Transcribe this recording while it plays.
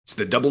It's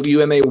the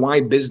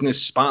WMAY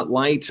Business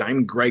Spotlight.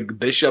 I'm Greg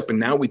Bishop, and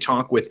now we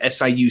talk with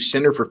SIU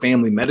Center for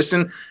Family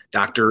Medicine,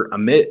 Dr.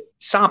 Amit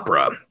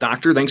Sapra.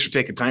 Doctor, thanks for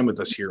taking time with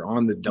us here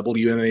on the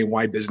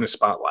WMAY Business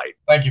Spotlight.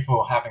 Thank you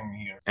for having me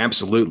here.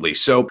 Absolutely.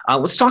 So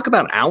let's talk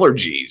about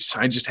allergies.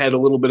 I just had a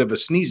little bit of a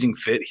sneezing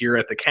fit here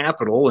at the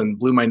Capitol and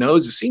blew my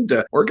nose. It seemed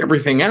to work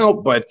everything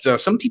out, but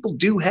some people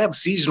do have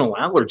seasonal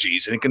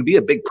allergies, and it can be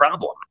a big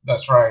problem.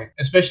 That's right.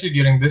 Especially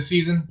during this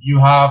season, you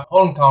have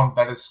pollen count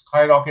that is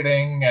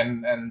skyrocketing,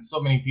 and so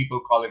many people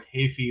call it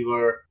hay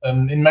fever.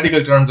 In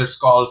medical terms, it's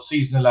called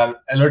seasonal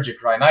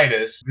allergic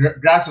rhinitis.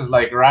 Grasses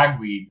like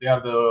ragweed, they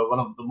are one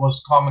of the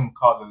most common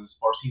causes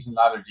for seasonal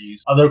allergies.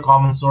 Other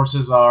common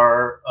sources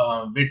are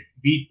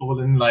weed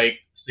pollen like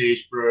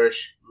sagebrush,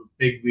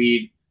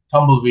 pigweed,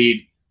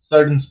 tumbleweed.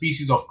 Certain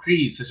species of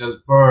trees such as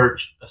birch,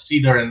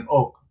 cedar, and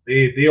oak,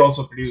 they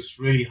also produce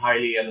really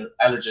highly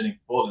allergenic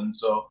pollen.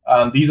 So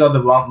these are the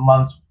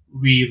months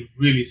we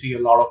really see a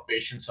lot of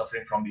patients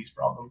suffering from these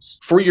problems.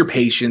 For your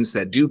patients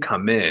that do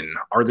come in,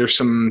 are there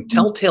some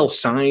telltale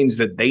signs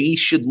that they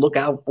should look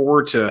out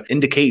for to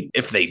indicate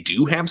if they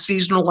do have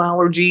seasonal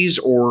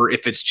allergies, or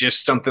if it's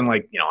just something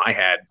like, I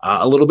had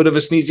a little bit of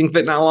a sneezing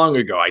fit not long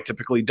ago. I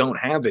typically don't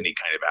have any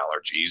kind of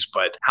allergies,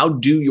 but how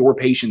do your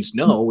patients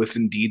know if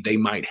indeed they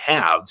might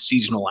have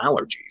seasonal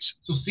allergies?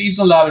 So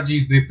seasonal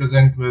allergies, they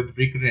present with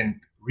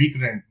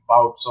recurrent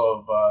bouts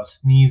of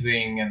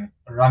sneezing and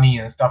runny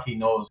and stuffy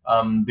nose.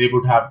 They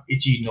would have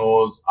itchy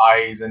nose,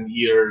 eyes, and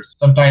ears,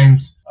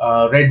 sometimes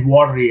red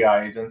watery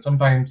eyes, and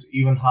sometimes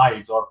even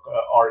hives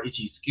or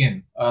itchy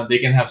skin. They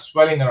can have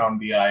swelling around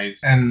the eyes,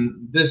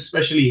 and this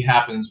especially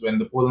happens when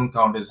the pollen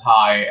count is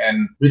high,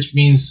 and which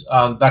means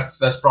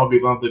that's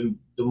probably one of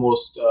the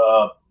most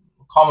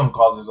common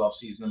causes of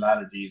seasonal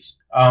allergies.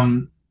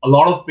 A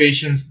lot of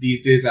patients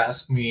these days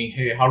ask me,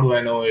 hey, how do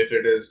I know if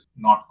it is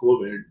not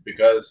COVID?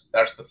 Because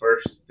that's the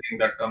first thing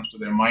that comes to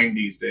their mind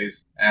these days.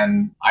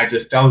 And I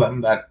just tell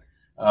them that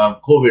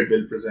COVID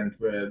will present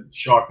with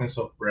shortness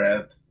of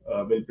breath,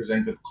 will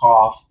present with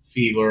cough,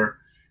 fever,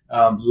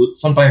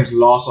 sometimes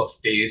loss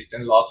of taste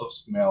and loss of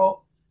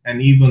smell,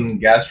 and even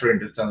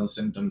gastrointestinal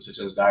symptoms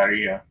such as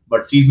diarrhea.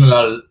 But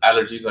seasonal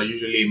allergies are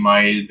usually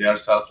mild, they are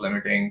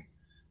self-limiting,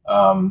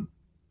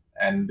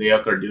 and they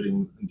occur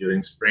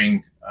during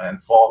spring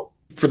and fall.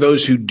 For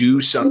those who do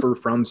suffer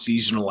from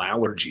seasonal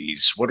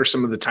allergies, what are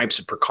some of the types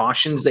of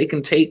precautions they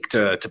can take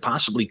to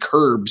possibly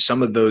curb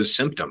some of those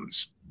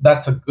symptoms?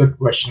 That's a good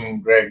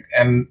question, Greg.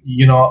 And,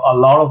 a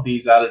lot of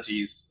these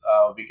allergies,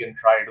 we can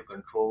try to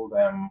control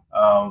them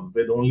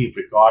with only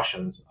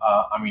precautions.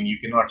 You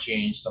cannot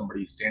change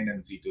somebody's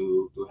tendency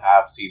to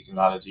have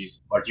seasonal allergies,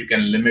 but you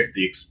can limit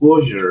the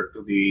exposure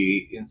to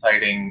the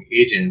inciting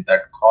agent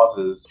that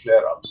causes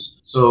flare-ups.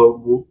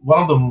 So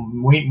one of the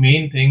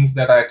main things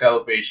that I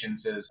tell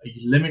patients is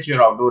you limit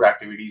your outdoor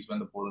activities when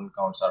the pollen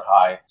counts are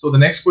high. So the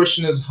next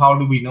question is, how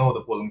do we know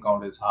the pollen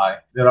count is high?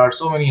 There are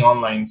so many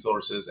online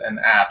sources and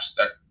apps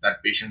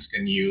that patients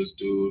can use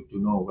to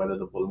know whether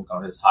the pollen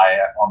count is high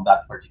on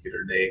that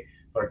particular day.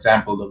 For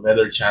example, the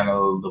Weather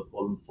Channel, the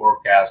Pollen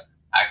Forecast,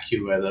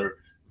 AccuWeather,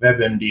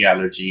 WebMD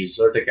Allergies,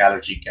 Zyrtec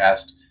Allergy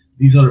Cast.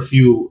 These are a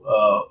few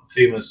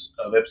famous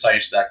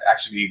websites that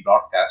actually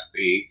broadcast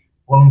the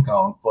pollen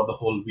count for the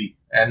whole week.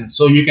 And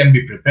so you can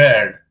be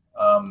prepared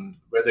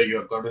whether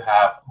you're going to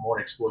have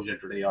more exposure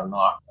today or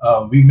not.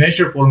 We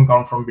measure pollen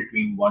count from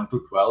between 1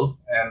 to 12,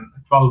 and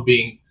 12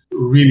 being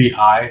really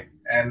high,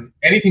 and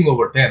anything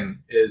over 10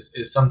 is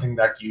something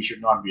that you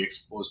should not be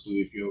exposed to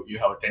if you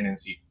have a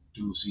tendency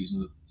to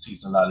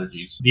seasonal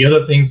allergies. The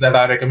other things that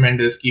I recommend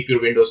is keep your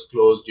windows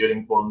closed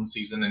during pollen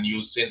season and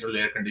use central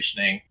air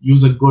conditioning.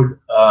 Use a good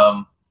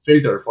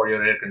filter for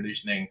your air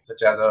conditioning,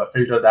 such as a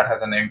filter that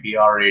has an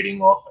MPR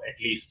rating of at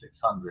least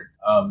 600.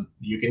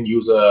 You can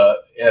use a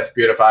air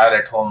purifier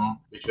at home,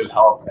 which will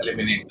help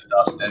eliminate the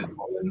dust and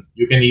pollen.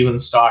 You can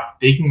even start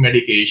taking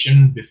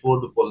medication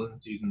before the pollen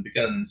season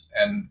begins,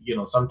 and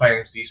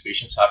sometimes these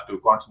patients have to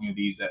continue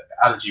these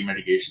allergy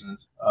medications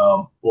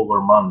over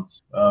months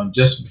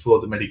just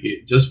before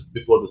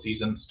the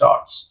season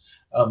starts.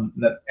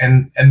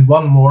 And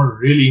one more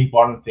really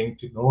important thing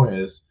to know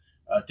is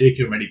take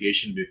your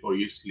medication before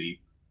you sleep.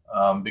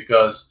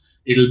 Because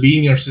it'll be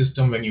in your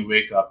system when you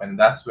wake up, and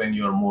that's when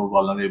you're more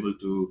vulnerable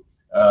to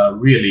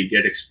really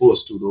get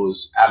exposed to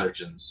those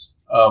allergens.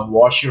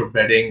 Wash your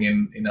bedding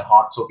in a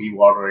hot soapy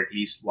water at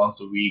least once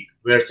a week.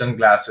 Wear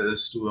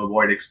sunglasses to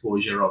avoid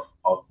exposure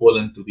of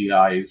pollen to the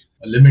eyes.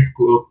 Limit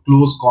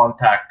close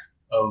contact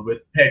with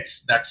pets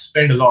that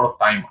spend a lot of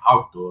time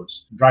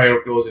outdoors. Dry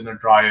your clothes in a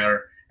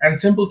dryer,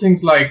 and simple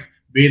things like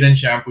bathe and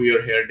shampoo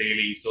your hair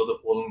daily so the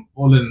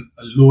pollen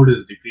load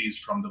is decreased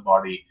from the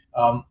body.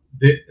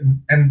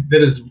 And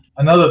there is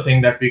another thing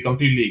that we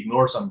completely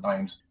ignore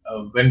sometimes.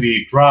 When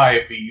we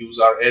drive, we use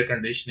our air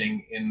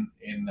conditioning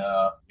in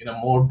a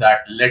mode that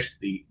lets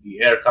the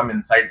air come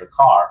inside the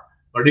car.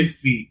 But if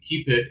we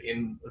keep it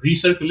in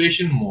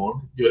recirculation mode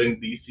during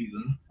these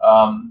seasons,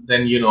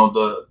 then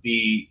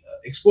the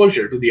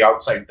exposure to the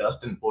outside dust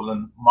and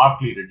pollen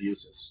markedly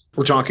reduces.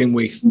 We're talking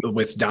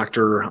with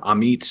Dr.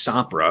 Amit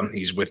Sapra.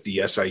 He's with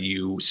the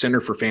SIU Center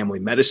for Family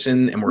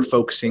Medicine, and we're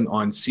focusing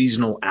on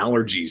seasonal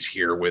allergies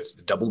here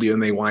with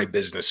WMAY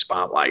Business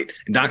Spotlight.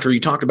 And Doctor, you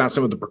talked about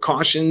some of the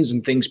precautions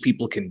and things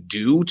people can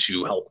do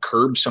to help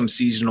curb some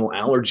seasonal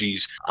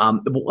allergies.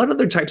 But what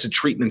other types of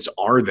treatments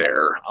are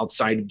there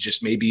outside of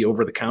just maybe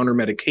over-the-counter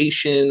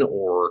medication,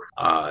 or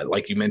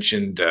like you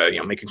mentioned,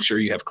 making sure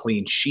you have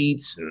clean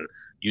sheets and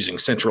using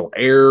central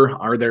air?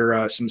 Are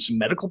there some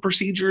medical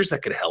procedures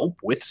that could help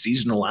with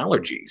seasonal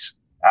allergies?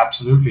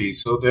 Absolutely.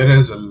 So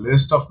there is a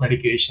list of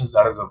medications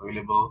that is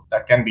available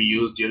that can be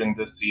used during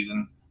this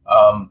season.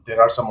 There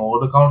are some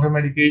over-the-counter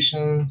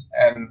medications,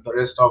 and the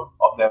rest of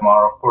them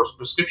are, of course,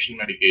 prescription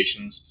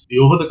medications. The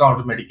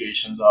over-the-counter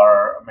medications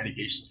are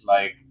medications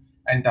like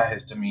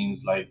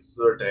antihistamines like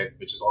Zyrtec,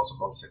 which is also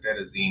called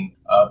cetirizine,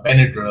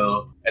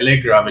 Benadryl,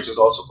 Allegra, which is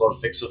also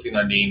called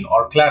fexofenadine,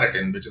 or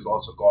Claritin, which is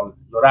also called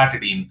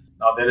loratadine.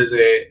 Now there is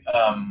a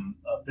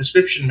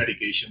prescription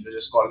medication which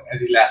is called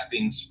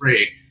azilastine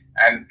spray,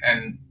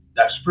 and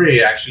that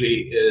spray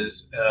actually is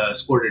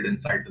squirted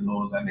inside the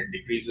nose, and it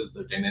decreases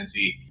the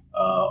tendency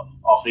of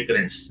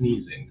recurrent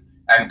sneezing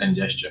and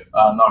congestion.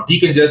 Now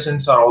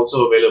decongestants are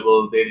also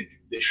available. They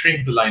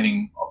shrink the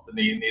lining of the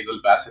nasal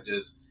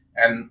passages,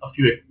 and a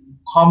few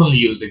commonly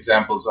used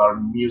examples are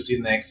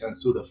Mucinex and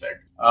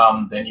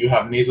Sudafed. Then you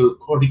have nasal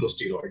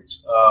corticosteroids.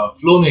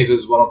 Flonase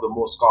is one of the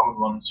most common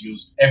ones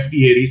used.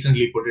 FDA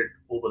recently put it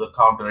over the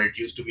counter. It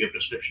used to be a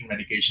prescription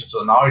medication,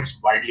 so now it's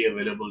widely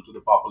available to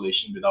the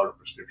population without a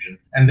prescription.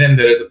 And then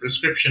there is a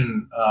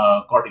prescription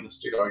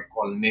corticosteroid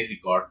called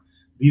Nasicort.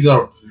 These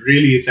are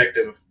really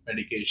effective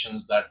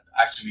medications that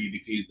actually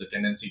decrease the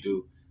tendency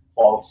to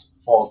fall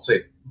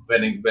sick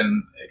when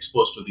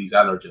exposed to these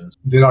allergens.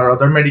 There are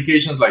other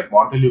medications like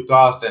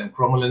Montelukast and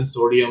Cromolyn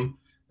sodium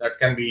that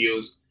can be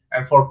used.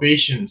 And for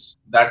patients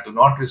that do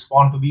not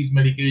respond to these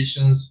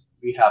medications,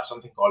 we have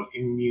something called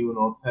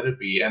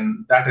immunotherapy,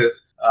 and that is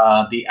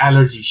the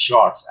allergy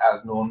shots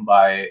as known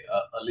by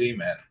a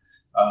layman.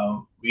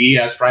 We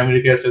as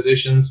primary care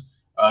physicians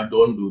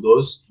don't do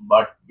those,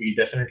 but we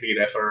definitely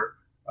refer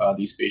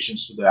these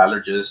patients to the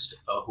allergist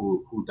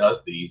who does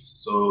these.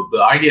 So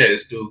the idea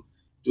is to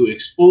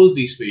expose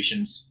these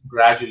patients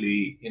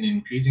gradually in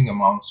increasing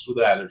amounts to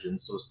the allergens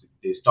so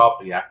they stop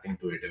reacting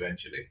to it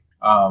eventually.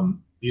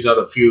 These are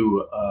the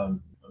few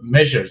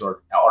measures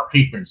or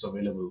treatments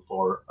available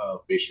for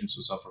patients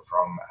who suffer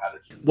from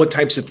allergies. What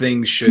types of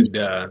things should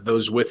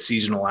those with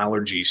seasonal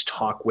allergies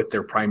talk with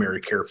their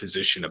primary care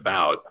physician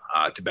about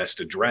to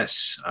best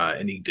address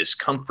any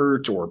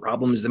discomfort or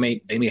problems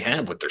they may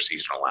have with their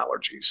seasonal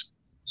allergies?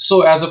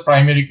 So as a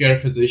primary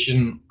care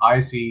physician,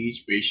 I see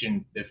each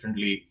patient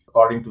differently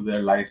according to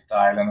their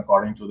lifestyle and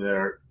according to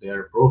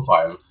their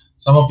profile.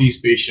 Some of these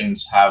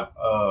patients have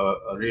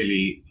a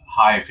really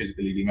high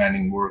physically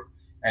demanding work,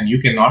 and you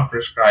cannot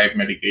prescribe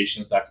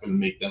medications that will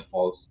make them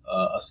fall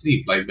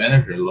asleep, like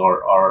Benadryl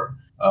or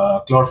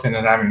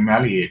chlorpheniramine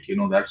maleate.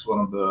 That's one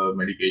of the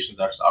medications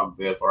that's out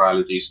there for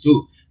allergies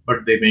too,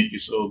 but they make you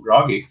so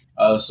groggy.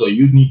 So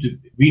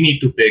we need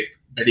to pick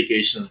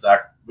medications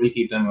that will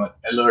keep them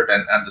alert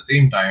and at the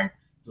same time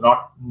do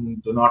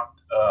not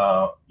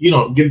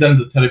give them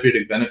the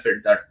therapeutic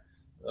benefit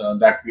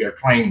that we are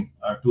trying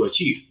to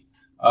achieve.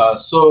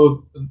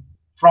 So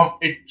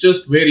it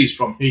just varies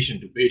from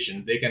patient to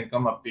patient. They can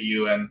come up to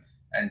you and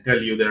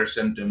tell you their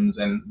symptoms,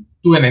 and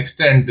to an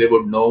extent they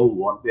would know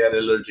what they are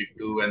allergic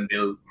to, and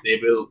they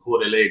will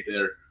correlate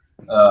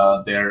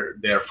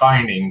their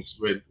findings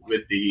with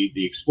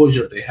the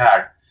exposure they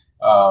had.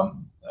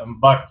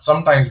 But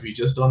sometimes we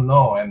just don't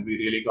know, and we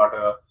really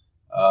gotta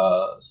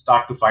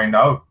start to find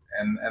out.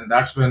 And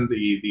that's when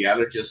the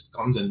allergist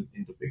comes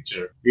into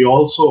picture. We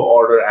also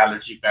order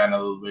allergy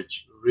panel, which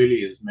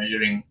really is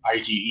measuring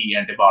IgE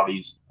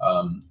antibodies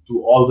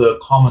to all the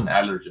common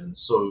allergens.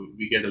 So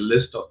we get a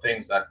list of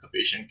things that the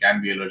patient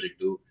can be allergic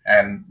to,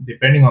 and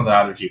depending on the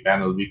allergy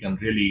panel, we can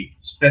really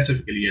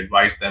specifically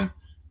advise them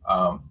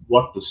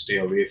what to stay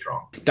away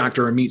from.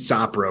 Dr. Amit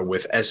Sapra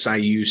with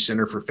SIU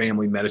Center for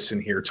Family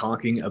Medicine here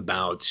talking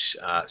about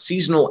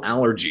seasonal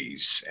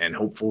allergies, and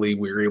hopefully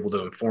we're able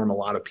to inform a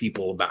lot of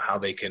people about how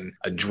they can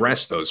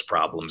address those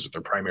problems with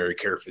their primary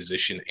care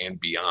physician and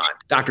beyond.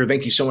 Doctor,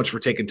 thank you so much for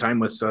taking time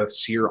with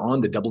us here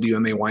on the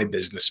WMAY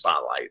Business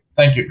Spotlight.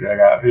 Thank you, Greg.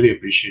 I really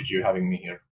appreciate you having me here.